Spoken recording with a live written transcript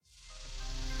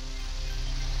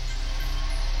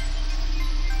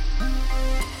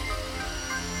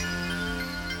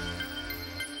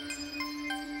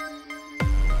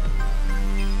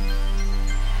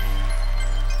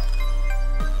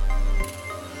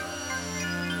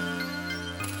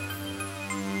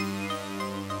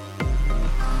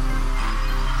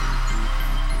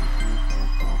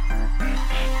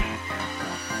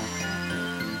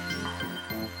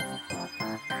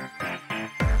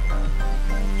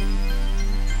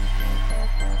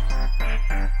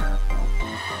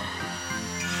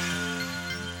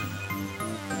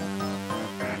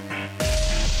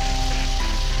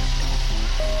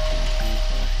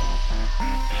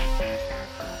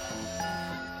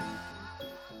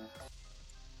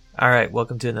Alright,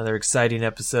 welcome to another exciting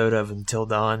episode of Until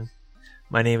Dawn.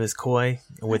 My name is Coy,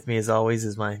 and with me as always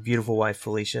is my beautiful wife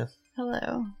Felicia.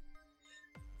 Hello.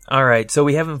 Alright, so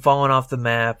we haven't fallen off the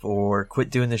map or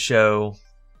quit doing the show.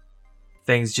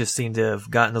 Things just seem to have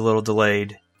gotten a little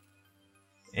delayed.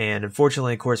 And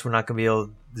unfortunately, of course, we're not going to be able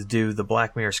to do the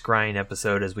Black Mirror Scrying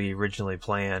episode as we originally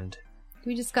planned.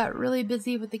 We just got really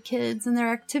busy with the kids and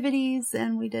their activities,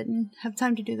 and we didn't have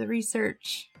time to do the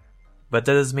research. But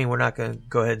that doesn't mean we're not going to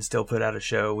go ahead and still put out a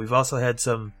show. We've also had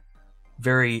some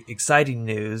very exciting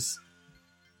news.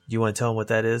 Do you want to tell them what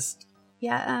that is?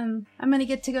 Yeah, I'm going to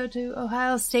get to go to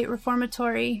Ohio State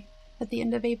Reformatory at the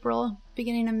end of April,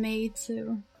 beginning of May,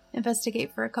 to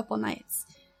investigate for a couple nights.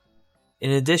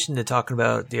 In addition to talking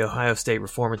about the Ohio State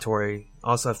Reformatory,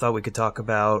 also I thought we could talk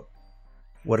about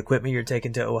what equipment you're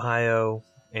taking to Ohio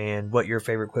and what your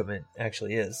favorite equipment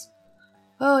actually is.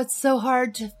 Oh, it's so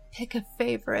hard to pick a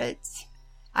favorite.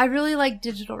 I really like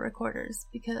digital recorders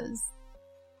because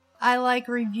I like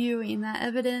reviewing that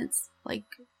evidence. Like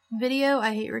video,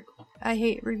 I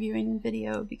hate reviewing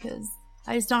video because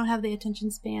I just don't have the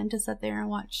attention span to sit there and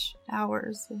watch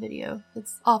hours of video.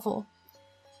 It's awful.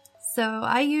 So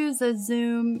I use a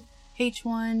Zoom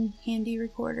H1 handy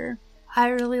recorder. I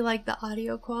really like the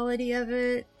audio quality of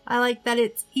it. I like that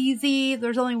it's easy.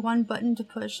 There's only one button to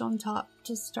push on top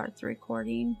to start the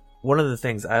recording. One of the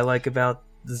things I like about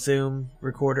the Zoom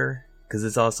recorder, because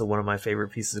it's also one of my favorite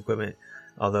pieces of equipment,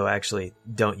 although I actually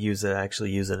don't use it, I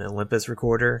actually use an Olympus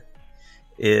recorder,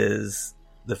 is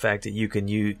the fact that you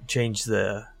can change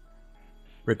the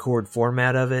record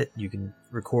format of it. You can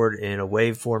record in a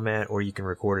WAV format, or you can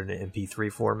record in an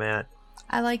MP3 format.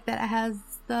 I like that it has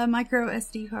the micro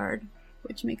SD card,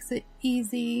 which makes it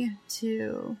easy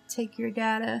to take your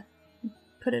data and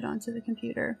put it onto the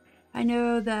computer. I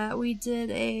know that we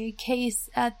did a case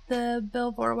at the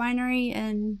Belvoir Winery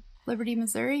in Liberty,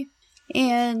 Missouri,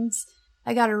 and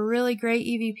I got a really great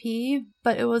EVP,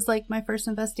 but it was like my first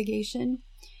investigation,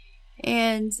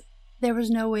 and there was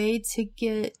no way to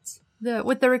get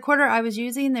with the recorder I was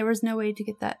using, there was no way to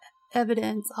get that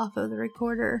evidence off of the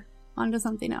recorder onto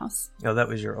something else. Oh, that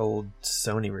was your old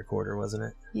Sony recorder, wasn't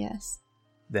it? Yes.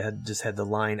 That just had the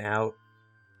line out.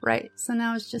 Right. So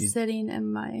now it's just sitting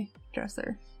in my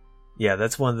dresser. Yeah,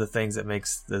 that's one of the things that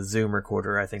makes the Zoom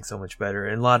recorder, I think, so much better.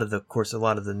 And a lot of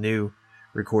the new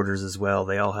recorders as well,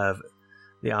 they all have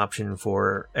the option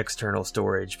for external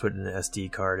storage, putting an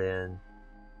SD card in.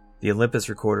 The Olympus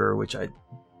recorder, which I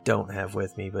don't have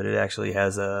with me, but it actually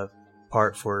has a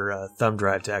part for a thumb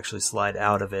drive to actually slide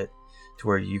out of it to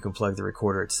where you can plug the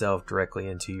recorder itself directly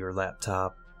into your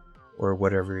laptop or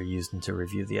whatever you're using to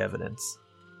review the evidence.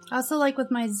 Also, like with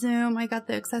my Zoom, I got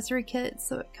the accessory kit,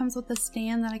 so it comes with a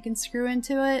stand that I can screw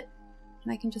into it,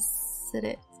 and I can just sit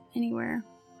it anywhere.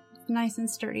 It's nice and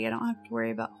sturdy. I don't have to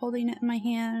worry about holding it in my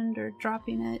hand or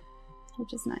dropping it,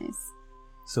 which is nice.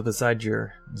 So besides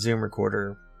your Zoom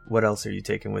recorder, what else are you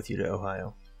taking with you to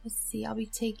Ohio? Let's see, I'll be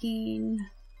taking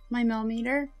my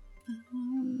millimeter,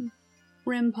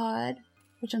 REM pod,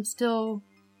 which I'm still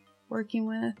working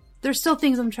with. There's still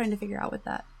things I'm trying to figure out with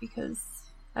that, because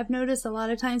I've noticed a lot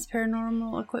of times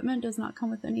paranormal equipment does not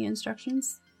come with any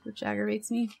instructions, which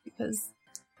aggravates me because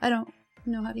I don't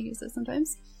know how to use it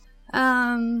sometimes.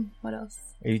 What else?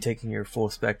 Are you taking your full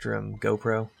spectrum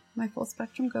GoPro? My full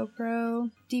spectrum GoPro,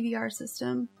 DVR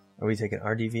system. Are we taking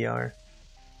our DVR?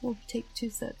 We'll take 2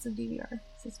 sets of DVR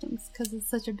systems because it's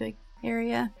such a big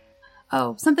area.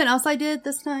 Oh, something else I did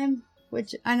this time,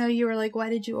 which I know you were like, why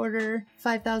did you order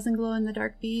 5,000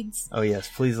 glow-in-the-dark beads? Oh yes,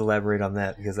 please elaborate on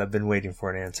that because I've been waiting for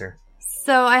an answer.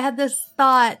 So I had this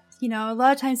thought, a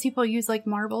lot of times people use like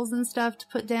marbles and stuff to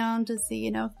put down to see,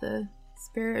 if the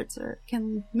spirits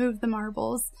can move the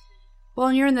marbles. Well,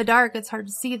 when you're in the dark, it's hard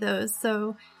to see those.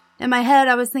 So in my head,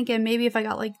 I was thinking maybe if I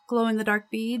got like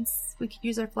glow-in-the-dark beads, we could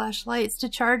use our flashlights to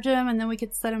charge them, and then we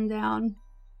could set them down.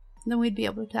 And then we'd be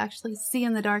able to actually see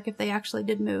in the dark if they actually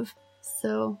did move.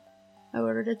 So I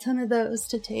ordered a ton of those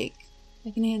to take.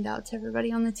 I can hand out to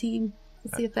everybody on the team to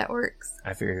see if that works.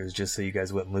 I figured it was just so you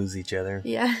guys wouldn't lose each other.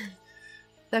 Yeah,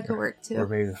 that could work too. Or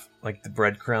maybe like the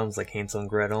breadcrumbs, like Hansel and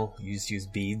Gretel, you just use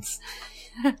beads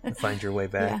to find your way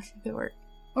back. Yeah, it could work.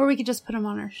 Or we could just put them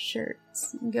on our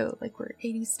shirts and go like we're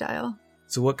 80s style.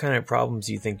 So what kind of problems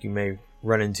do you think you may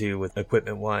run into with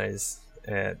equipment-wise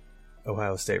at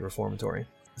Ohio State Reformatory,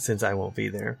 since I won't be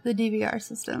there? The DVR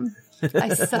system. I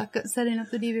suck at setting up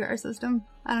the DVR system.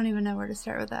 I don't even know where to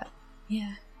start with that.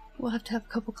 Yeah, we'll have to have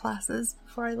a couple classes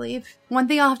before I leave. One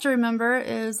thing I'll have to remember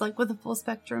is, like with the full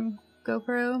spectrum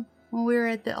GoPro, when we were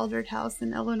at the Eldred House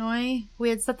in Illinois, we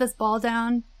had set this ball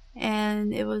down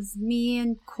And it was me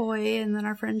and Coy and then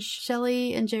our friends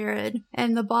Shelly and Jared.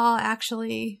 And the ball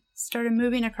actually started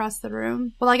moving across the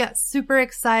room. Well, I got super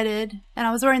excited and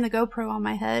I was wearing the GoPro on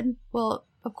my head. Well,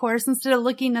 of course, instead of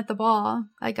looking at the ball,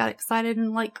 I got excited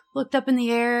and looked up in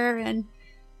the air, and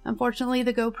unfortunately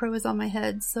the GoPro was on my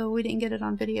head, so we didn't get it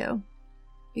on video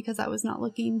because I was not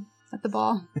looking at the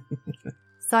ball.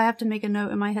 So I have to make a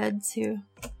note in my head to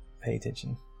pay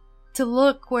attention, to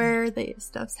look where the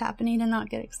stuff's happening and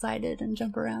not get excited and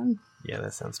jump around. Yeah,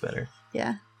 that sounds better.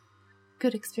 Yeah.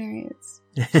 Good experience.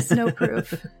 Just no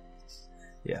proof.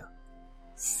 Yeah.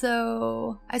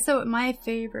 So I said what my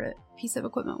favorite piece of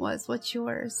equipment was. What's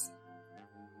yours?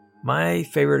 My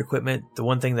favorite equipment, the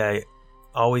one thing that I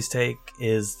always take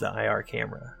is the IR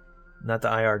camera. Not the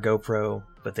IR GoPro,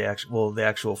 but the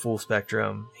actual full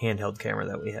spectrum handheld camera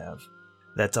that we have.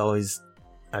 That's always,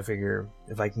 I figure,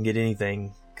 if I can get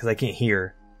anything, because I can't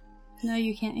hear. No,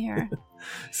 you can't hear.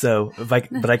 So,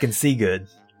 but I can see good.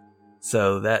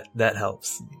 So that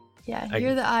helps. Yeah,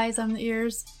 you're the eyes, I'm the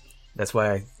ears. That's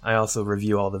why I also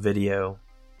review all the video.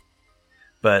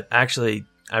 But actually,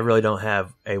 I really don't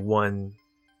have a one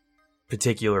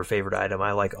particular favorite item.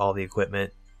 I like all the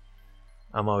equipment.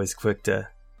 I'm always quick to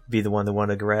be the one to want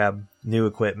to grab new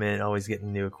equipment, always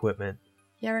getting new equipment.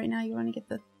 Yeah, right now you want to get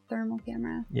the thermal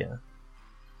camera. Yeah.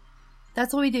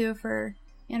 That's what we do for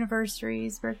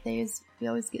anniversaries, birthdays. We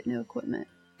always get new equipment.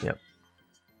 Yep.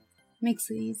 Makes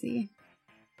it easy.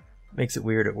 Makes it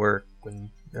weird at work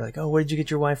when they're like, "Oh, what did you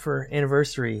get your wife for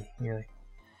anniversary?" And you're like,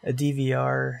 "A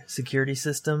DVR security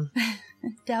system."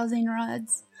 Dowsing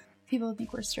rods. People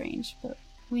think we're strange, but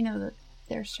we know that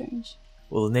they're strange.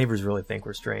 Well, the neighbors really think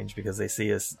we're strange because they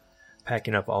see us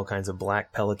packing up all kinds of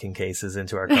black Pelican cases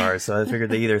into our cars. So I figured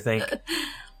they either think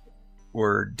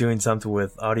we're doing something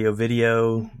with audio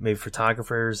video, maybe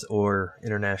photographers, or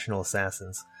international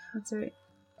assassins. That's right.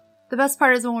 The best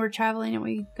part is when we're traveling and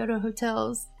we go to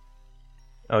hotels.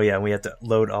 Oh yeah, we have to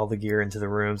load all the gear into the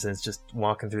rooms, and it's just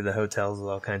walking through the hotels with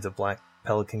all kinds of black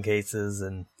Pelican cases.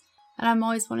 And I'm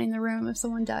always wanting the room if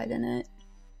someone died in it.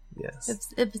 Yes.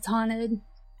 If it's haunted,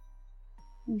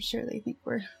 I'm sure they think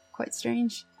we're quite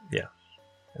strange. Yeah.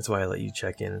 That's why I let you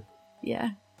check in. Yeah.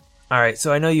 All right,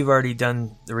 so I know you've already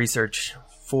done the research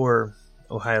for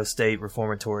Ohio State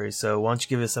Reformatory, so why don't you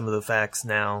give us some of the facts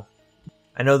now?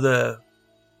 I know the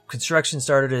construction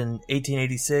started in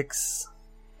 1886.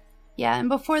 Yeah, and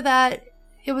before that,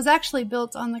 it was actually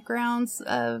built on the grounds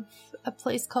of a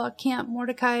place called Camp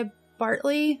Mordecai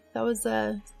Bartley. That was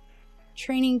a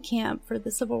training camp for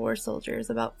the Civil War soldiers.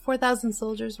 About 4,000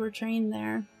 soldiers were trained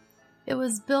there. It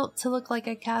was built to look like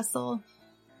a castle.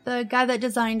 The guy that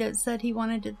designed it said he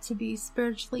wanted it to be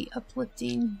spiritually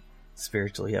uplifting.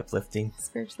 Spiritually uplifting?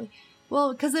 Spiritually.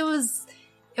 Well, because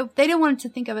they didn't want to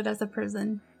think of it as a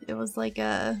prison. It was like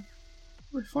a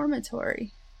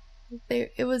reformatory.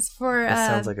 It was for... That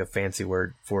sounds like a fancy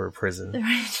word for a prison.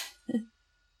 Right.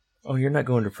 Oh, you're not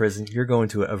going to prison. You're going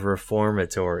to a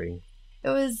reformatory. It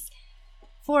was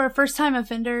for first-time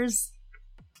offenders.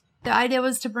 The idea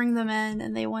was to bring them in,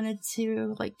 and they wanted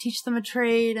to teach them a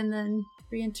trade and then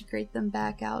reintegrate them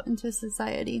back out into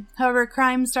society. However,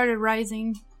 crime started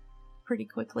rising pretty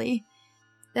quickly.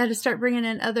 They had to start bringing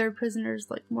in other prisoners,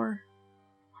 like more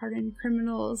hardened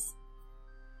criminals.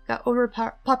 Got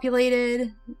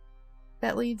overpopulated.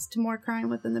 That leads to more crime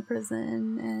within the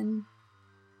prison, and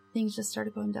things just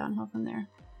started going downhill from there.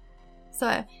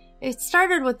 So it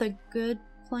started with a good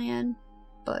plan,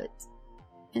 but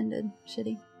ended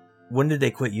shitty. When did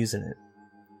they quit using it?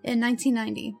 In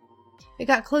 1990. It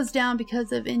got closed down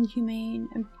because of inhumane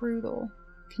and brutal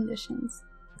conditions.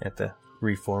 At the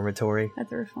reformatory? At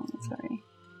the reformatory.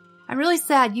 I'm really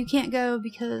sad you can't go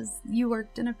because you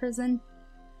worked in a prison.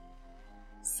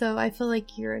 So I feel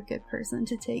like you're a good person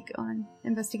to take on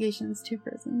investigations to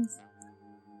prisons.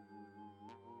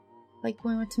 Like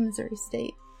when we went to Missouri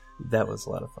State. That was a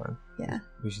lot of fun. Yeah.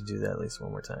 We should do that at least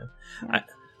one more time. Yeah.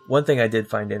 One thing I did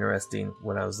find interesting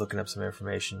when I was looking up some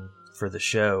information for the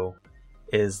show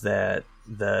is that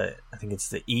I think it's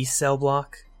the East cell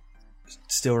block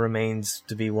still remains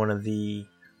to be one of the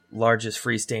largest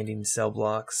freestanding cell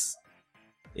blocks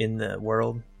in the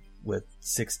world with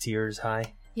 6 tiers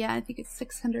high. Yeah, I think it's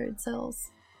 600 cells.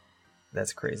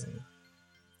 That's crazy.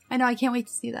 I know, I can't wait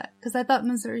to see that because I thought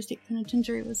Missouri State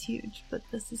Penitentiary was huge, but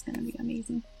this is going to be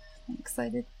amazing. I'm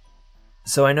excited.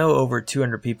 So I know over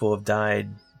 200 people have died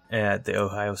at the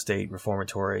Ohio State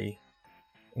Reformatory,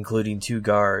 including 2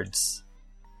 guards.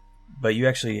 But you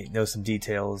actually know some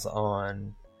details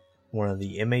on one of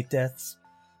the inmate deaths?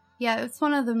 Yeah, it's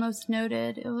one of the most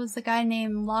noted. It was a guy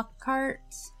named Lockhart.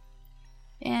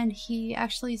 And he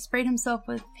actually sprayed himself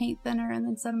with paint thinner and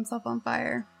then set himself on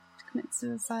fire to commit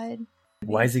suicide.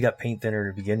 Why has he got paint thinner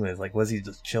to begin with? Like, was he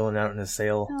just chilling out in his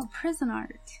cell? No, prison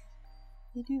art.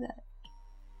 They do that.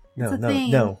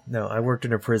 No. I worked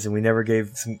in a prison. We never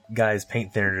gave some guys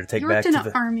paint thinner to take back to the... You worked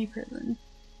in an army prison.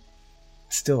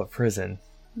 Still a prison.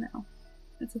 No.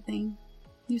 It's a thing.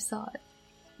 You saw it.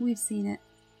 We've seen it.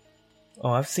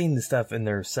 Oh, I've seen the stuff in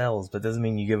their cells, but doesn't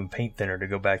mean you give them paint thinner to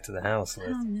go back to the house with.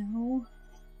 I don't know.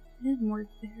 I didn't work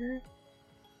there.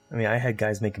 I mean, I had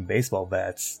guys making baseball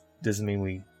bats. Doesn't mean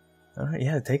we...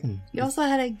 yeah, take them. You also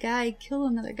had a guy kill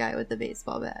another guy with a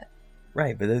baseball bat.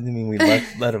 Right, but that doesn't mean we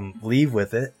let him leave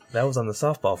with it. That was on the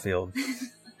softball field.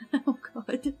 Oh,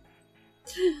 God.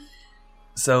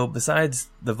 So, besides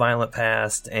the violent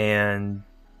past and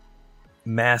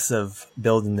massive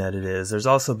building that it is, there's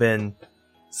also been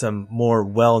some more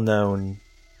well-known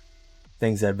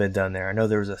things that have been done there. I know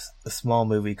there was a small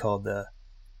movie called The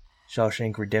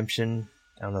Shawshank Redemption.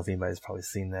 I don't know if anybody's probably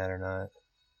seen that or not.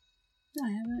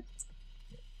 I haven't.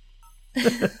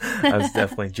 I was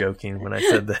definitely joking when I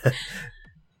said that.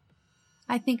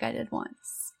 I think I did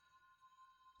once.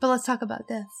 But let's talk about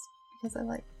this, because I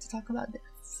like to talk about this.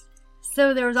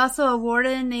 So there was also a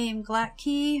warden named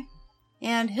Glatkey,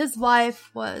 and his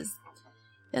wife was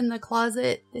in the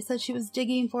closet. They said she was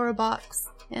digging for a box,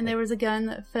 and there was a gun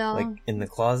that fell. Like in the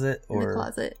closet? Or... In the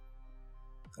closet.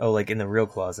 Oh, like in the real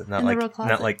closet, not in like the real closet.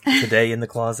 Not like today in the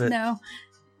closet. No.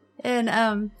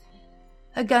 And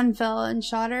a gun fell and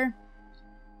shot her.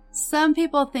 Some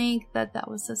people think that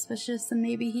that was suspicious and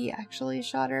maybe he actually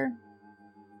shot her.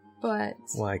 But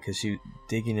why? Because she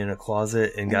digging in a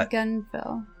closet and a gun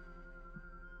fell.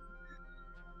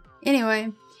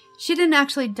 Anyway, she didn't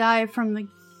actually die from the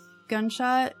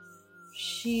gunshot.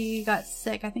 She got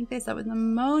sick. I think they said with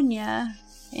pneumonia,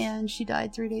 and she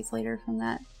died 3 days later from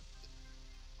that.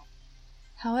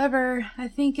 However, I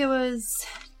think it was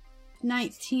in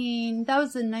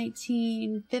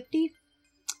 1950.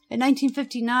 In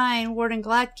 1959, Warden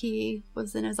Glatkey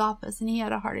was in his office and he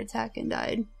had a heart attack and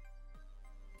died.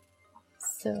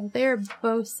 So they're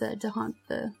both said to haunt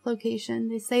the location.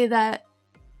 They say that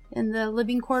in the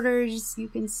living quarters you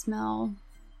can smell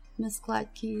Miss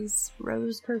Glatkey's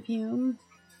rose perfume,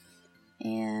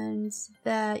 and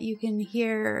that you can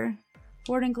hear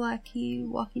Warden Glatkey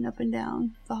walking up and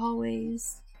down the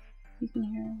hallways. You can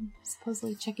hear him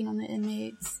supposedly checking on the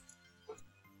inmates.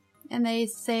 And they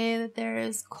say that there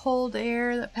is cold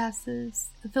air that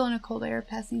passes, the feeling of cold air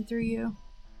passing through you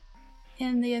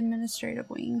in the administrative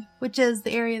wing, which is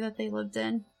the area that they lived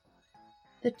in.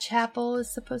 The chapel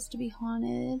is supposed to be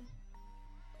haunted.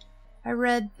 I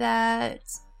read that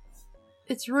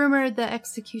it's rumored that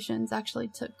executions actually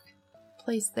took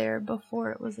place there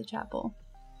before it was a chapel.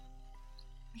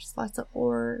 There's lots of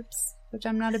orbs, which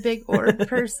I'm not a big orb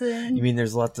person. You mean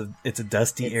there's lots of... It's a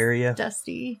dusty area?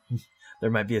 Dusty. There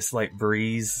might be a slight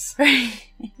breeze.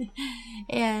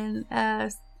 And a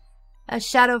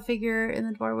shadow figure in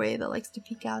the doorway that likes to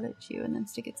peek out at you and then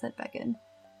stick its head back in.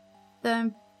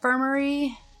 The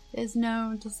infirmary is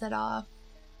known to set off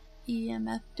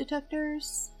EMF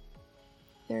detectors.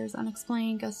 There's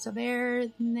unexplained gusts of air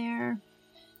in there.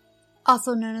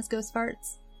 Also known as ghost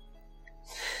farts.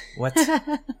 What?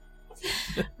 Okay,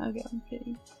 I'm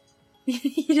kidding.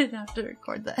 You didn't have to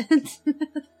record that.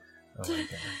 Oh my god.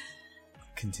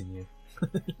 Continue.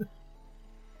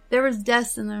 There was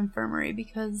deaths in the infirmary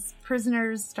because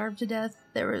prisoners starved to death.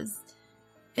 There was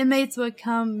inmates would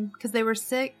come because they were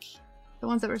sick. The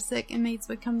ones that were sick, inmates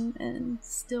would come and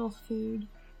steal food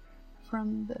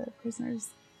from the prisoners.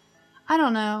 I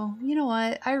don't know. You know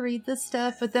what? I read this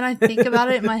stuff, but then I think about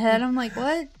it in my head. I'm like,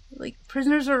 what? Like,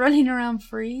 prisoners are running around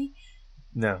free?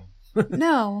 No.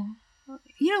 No.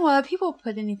 You know what? People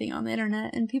put anything on the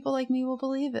internet, and people like me will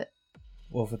believe it.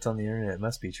 Well, if it's on the internet, it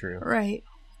must be true. Right.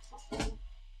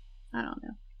 I don't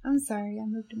know. I'm sorry, I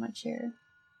moved in my chair.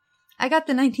 I got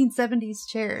the 1970s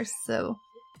chair, so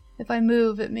if I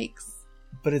move, it makes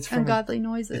ungodly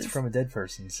noises. It's from a dead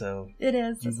person, so... It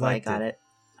is. That's why I got it.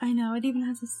 I know. It even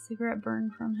has a cigarette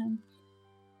burn from him.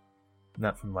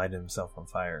 Not from lighting himself on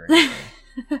fire or anything.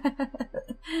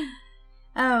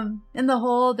 In the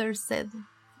hole, there's said...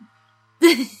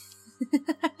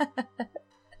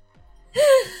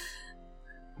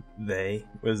 They?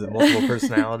 Was it multiple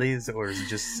personalities, or is it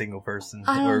just a single person?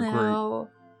 I or don't know.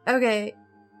 Okay.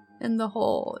 In the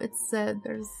hole, it said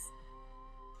there's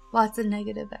lots of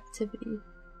negative activity.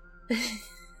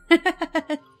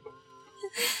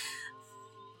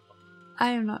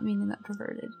 I am not meaning that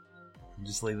perverted. I'm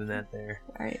just leaving that there.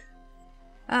 Alright.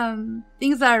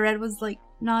 Things that I read was like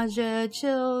nausea,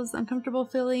 chills, uncomfortable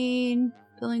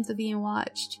feelings of being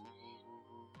watched.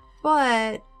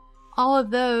 But all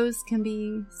of those can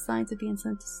be signs of being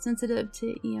sensitive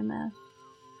to EMF.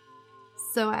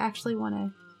 So I actually want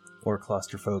to... Or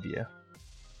claustrophobia.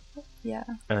 Yeah.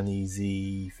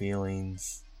 Uneasy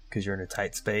feelings because you're in a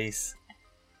tight space.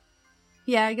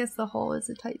 Yeah, I guess the hole is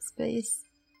a tight space.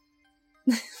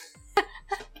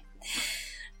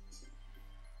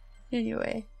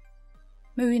 Anyway,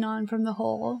 moving on from the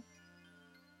hole.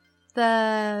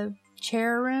 The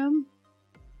chair room.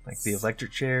 Like the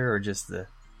electric chair or just the...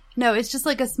 No, it's just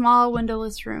like a small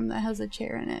windowless room that has a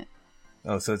chair in it.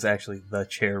 Oh, so it's actually the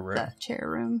chair room. The chair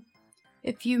room.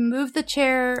 If you move the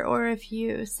chair or if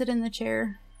you sit in the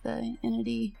chair, the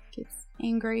entity gets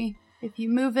angry. If you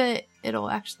move it, it'll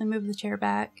actually move the chair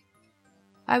back.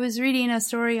 I was reading a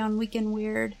story on Weekend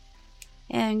Weird,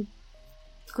 and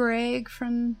Greg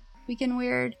from Weekend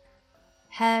Weird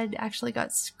had actually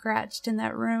got scratched in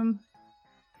that room.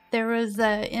 There was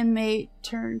an inmate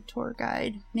turned tour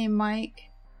guide named Mike,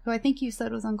 who I think you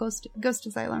said was on Ghost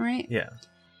Asylum, right? Yeah.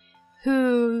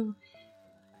 Who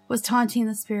was taunting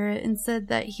the spirit and said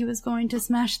that he was going to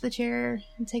smash the chair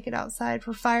and take it outside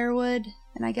for firewood.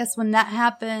 And I guess when that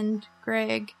happened,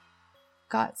 Greg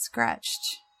got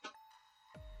scratched.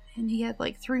 And he had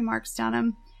like 3 marks down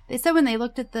him. They said when they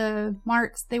looked at the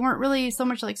marks, they weren't really so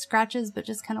much like scratches, but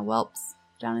just kind of whelps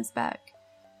down his back.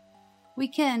 We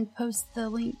can post the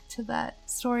link to that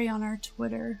story on our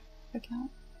Twitter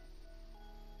account.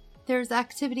 There's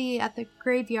activity at the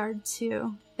graveyard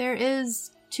too. There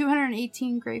is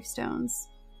 218 gravestones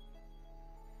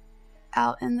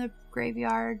out in the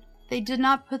graveyard. They did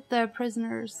not put the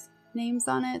prisoners' names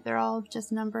on it. They're all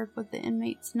just numbered with the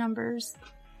inmates' numbers.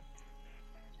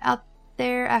 Out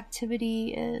there,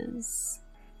 activity is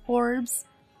orbs,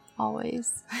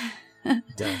 always.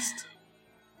 Dust.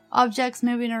 Objects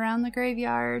moving around the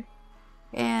graveyard,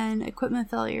 and equipment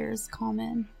failures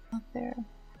common out there.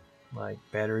 Like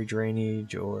battery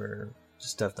drainage or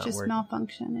just stuff not just working.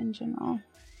 Malfunction in general.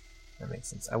 That makes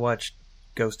sense. I watched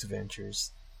Ghost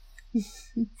Adventures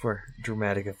for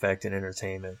dramatic effect and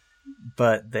entertainment,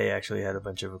 but they actually had a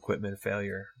bunch of equipment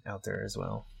failure out there as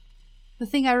well. The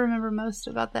thing I remember most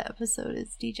about that episode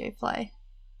is DJ Fly,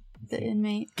 the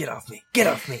inmate. Get off me! Get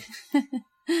off me! That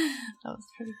was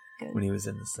pretty good. When he was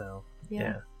in the cell.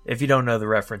 Yeah. If you don't know the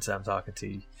reference I'm talking to,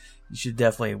 you should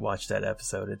definitely watch that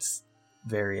episode. It's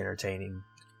very entertaining.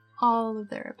 All of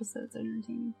their episodes are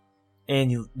entertaining.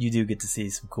 And you do get to see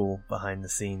some cool behind the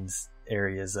scenes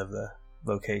areas of the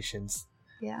locations.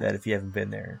 Yeah. That if you haven't been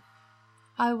there.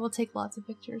 I will take lots of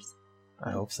pictures.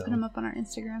 I hope so. Put them up on our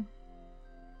Instagram.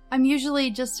 I'm usually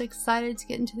just excited to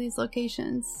get into these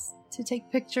locations, to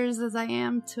take pictures as I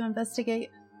am to investigate.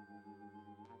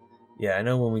 Yeah, I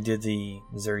know when we did the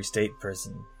Missouri State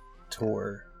Prison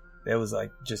tour, that was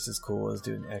like just as cool as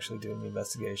actually doing the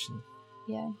investigation.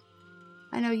 Yeah.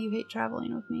 I know you hate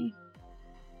traveling with me.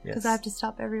 Because I have to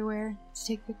stop everywhere to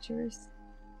take pictures.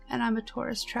 And I'm a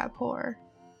tourist trap whore.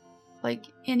 Like,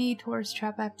 any tourist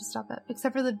trap I have to stop at.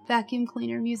 Except for the vacuum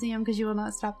cleaner museum, because you will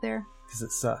not stop there. Because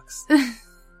it sucks.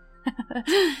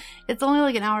 It's only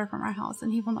like an hour from our house,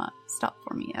 and he will not stop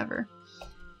for me ever.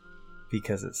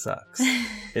 Because it sucks.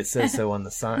 It says so on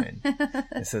the sign.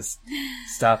 It says,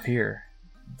 stop here.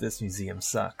 This museum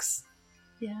sucks.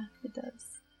 Yeah, it does.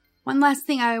 One last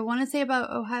thing I want to say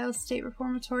about Ohio State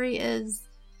Reformatory is,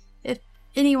 if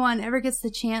anyone ever gets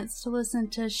the chance to listen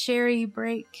to Sherry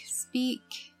Brake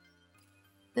speak,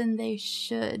 then they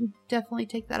should definitely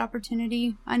take that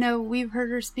opportunity. I know we've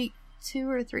heard her speak 2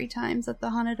 or 3 times at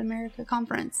the Haunted America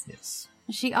conference. Yes.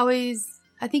 She always,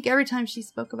 I think every time she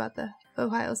spoke about the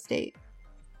Ohio State,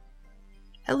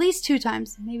 at least 2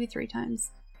 times, maybe 3 times.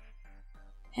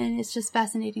 And it's just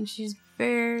fascinating. She's a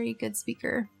very good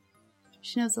speaker.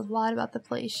 She knows a lot about the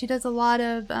place. She does a lot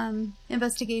of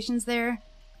investigations there.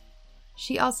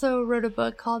 She also wrote a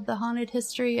book called The Haunted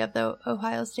History of the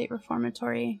Ohio State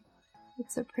Reformatory.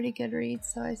 It's a pretty good read,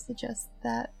 so I suggest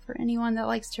that for anyone that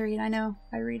likes to read. I know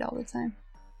I read all the time.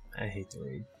 I hate to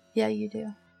read. Yeah, you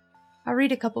do. I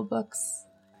read a couple books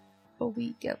a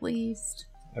week at least.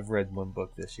 I've read 1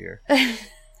 book this year. I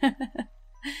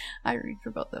read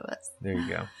for both of us. There you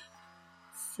go.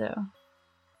 So,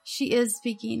 she is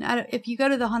speaking. If you go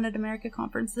to the Haunted America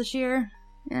conference this year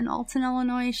in Alton,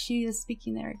 Illinois, she is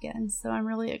speaking there again. So I'm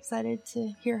really excited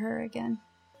to hear her again.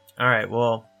 All right.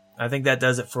 Well, I think that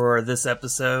does it for this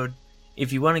episode.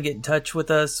 If you want to get in touch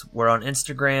with us, we're on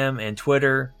Instagram and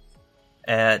Twitter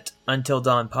at Until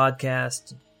Dawn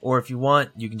Podcast. Or if you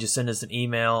want, you can just send us an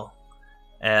email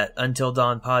at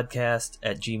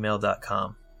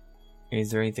untildawnpodcast@gmail.com.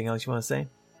 Is there anything else you want to say?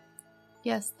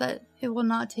 Yes, that it will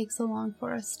not take so long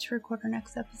for us to record our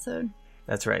next episode.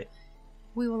 That's right.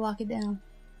 we will lock it down.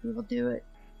 We will do it.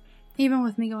 Even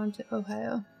with me going to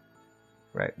Ohio.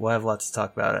 Right. We'll have lots to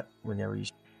talk about it whenever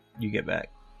you get back.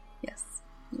 Yes,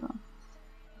 we will.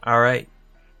 All right.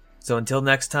 So until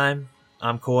next time,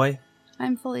 I'm Coy.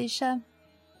 I'm Felicia.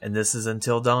 And this is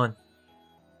Until Dawn.